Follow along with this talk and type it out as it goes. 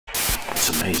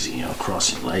It's amazing, you know,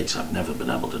 crossing legs. I've never been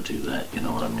able to do that, you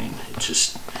know what I mean? I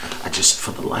just,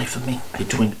 for the life of me, I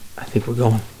think we're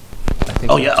going.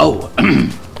 Oh, yeah,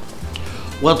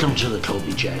 Welcome to the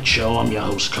Colby Jack Show. I'm your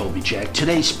host, Colby Jack.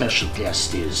 Today's special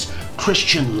guest is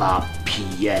Christian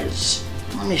Lopez.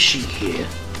 Let me see here.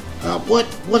 What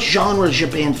genre does your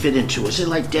band fit into? Is it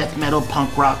like death metal,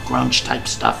 punk rock, grunge type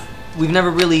stuff? We've never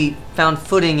really found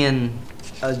footing in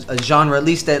a genre. At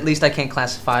least I can't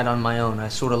classify it on my own. I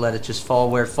sort of let it just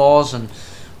fall where it falls, and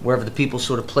wherever the people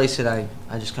sort of place it, I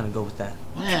just kind of go with that.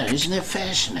 Yeah, isn't it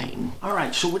fascinating? All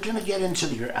right, so we're going to get into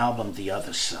your album, The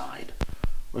Other Side.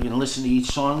 We're going to listen to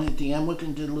each song, and at the end we're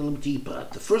going to do a little deeper.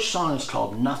 The first song is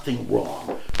called Nothing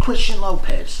Wrong. Christian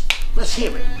Lopez. Let's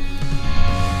hear it.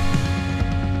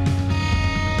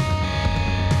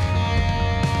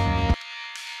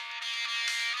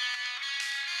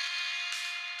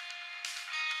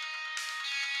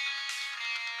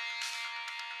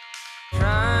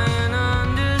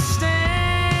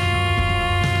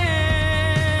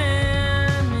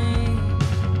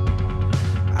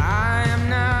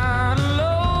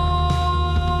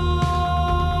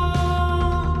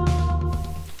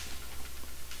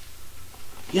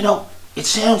 You know, it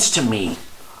sounds to me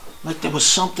like there was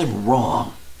something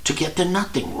wrong to get to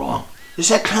nothing wrong. Is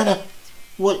that kind of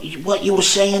what you were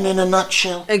saying in a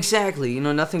nutshell? Exactly. You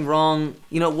know, nothing wrong.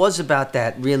 You know, it was about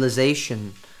that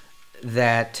realization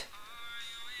that,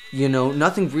 you know,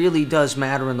 nothing really does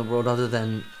matter in the world other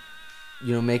than,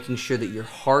 you know, making sure that your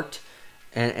heart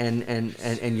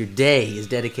and your day is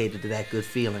dedicated to that good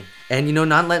feeling. And, you know,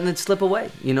 not letting it slip away,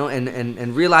 you know,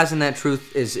 and realizing that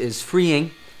truth is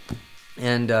freeing.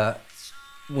 And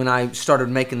when I started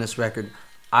making this record,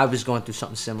 I was going through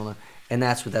something similar, and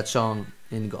that's what that song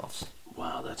engulfs.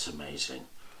 Wow, that's amazing.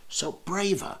 So,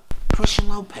 Braver, Christian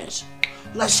Lopez.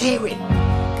 Let's hear it.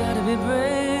 Gotta be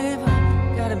braver,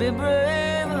 gotta be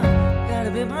braver, gotta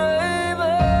be braver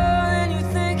than you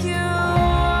think you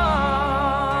are.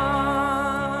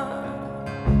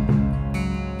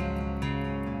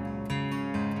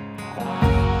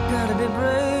 Gotta be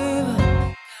braver.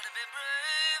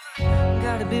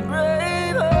 Gotta be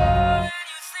braver than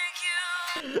you think you.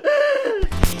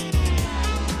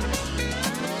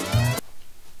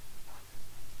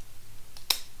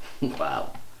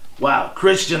 Wow,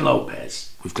 Christian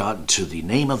Lopez. We've gotten to the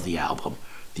name of the album,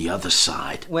 The Other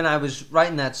Side. When I was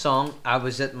writing that song, I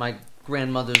was at my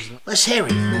grandmother's. Let's hear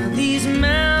it. Now these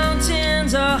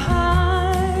mountains are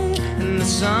high, and the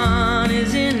sun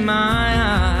is in my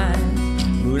eyes,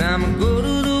 but I'ma go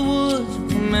to the woods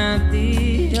and come out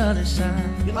the other side.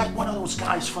 You're like one of those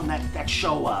guys from that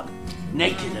show,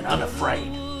 Naked and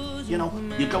Unafraid. You know,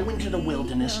 you go into the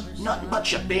wilderness, nothing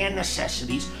but your bare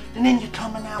necessities, and then you're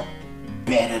coming out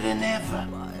better than ever.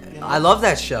 You know? I love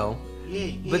that show.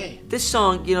 Yeah. But this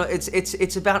song, you know,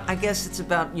 it's about, I guess it's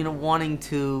about, you know, wanting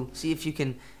to see if you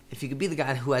can be the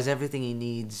guy who has everything he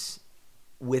needs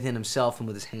within himself and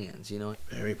with his hands, you know.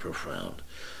 Very profound.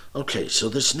 Okay, so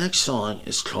this next song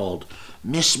is called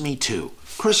Miss Me Too.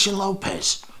 Christian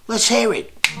Lopez. Let's hear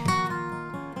it.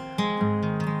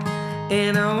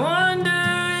 And I wonder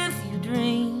if you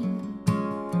dream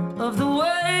of the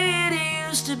way it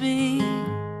used to be.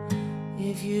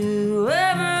 If you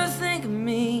ever think of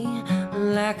me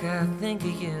like I think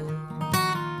of you,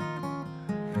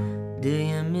 do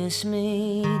you miss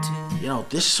me too? You know,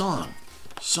 this song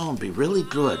would be really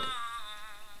good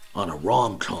on a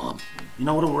rom-com. You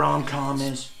know what a rom-com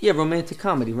is? Yeah, romantic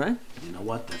comedy, right? You know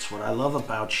what? That's what I love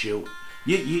about you.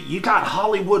 You got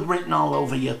Hollywood written all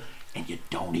over you, and you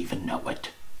don't even know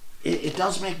it. It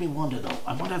does make me wonder, though.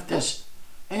 I wonder if there's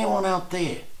anyone out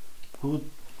there who would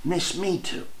miss me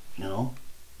too, you know?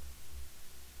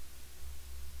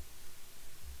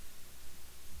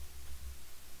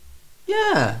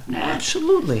 Yeah,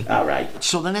 absolutely. All right.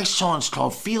 So the next song is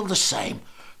called Feel the Same.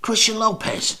 Christian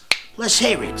Lopez. Let's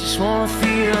hear it. Just wanna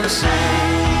feel the same.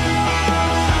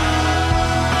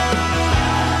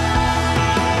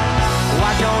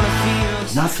 Why don't I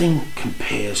feel? Nothing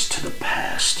compares to the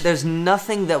past. There's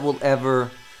nothing that will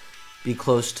ever be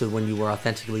close to when you were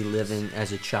authentically living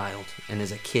as a child and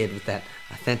as a kid with that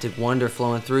authentic wonder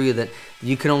flowing through you that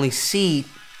you can only see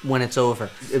when it's over.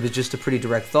 It was just a pretty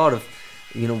direct thought of,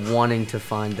 you know, wanting to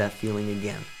find that feeling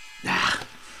again.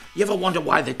 You ever wonder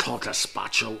why they call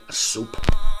gazpacho a soup?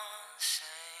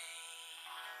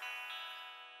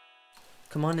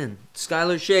 Come on in.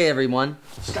 Skylar Shea, everyone.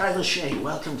 Skylar Shea,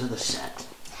 welcome to the set.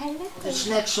 Hello. This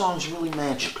next song's really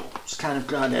magical. It's kind of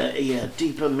got a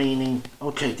deeper meaning.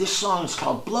 Okay, this song is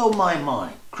called Blow My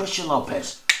Mind. Christian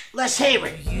Lopez. Let's hear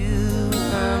it. You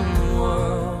and the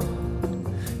world,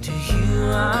 to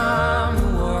you I'm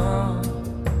the world,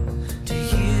 to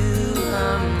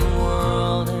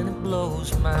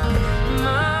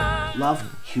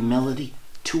love, humility,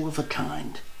 two of a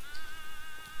kind.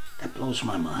 That blows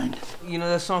my mind. You know,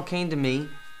 that song came to me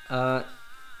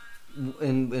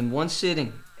in one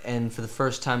sitting, and for the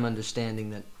first time understanding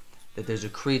that there's a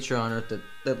creature on earth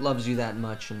that loves you that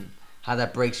much, and how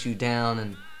that breaks you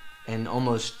down and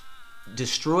almost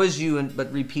destroys you,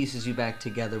 but repieces you back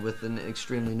together with an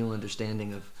extremely new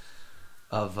understanding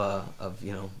of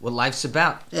you know what life's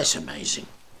about. That's amazing.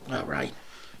 All right.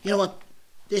 You know what?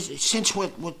 Since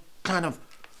we're kind of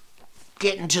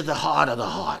getting to the heart of the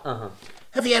heart,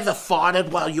 have you ever farted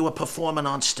while you were performing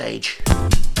on stage?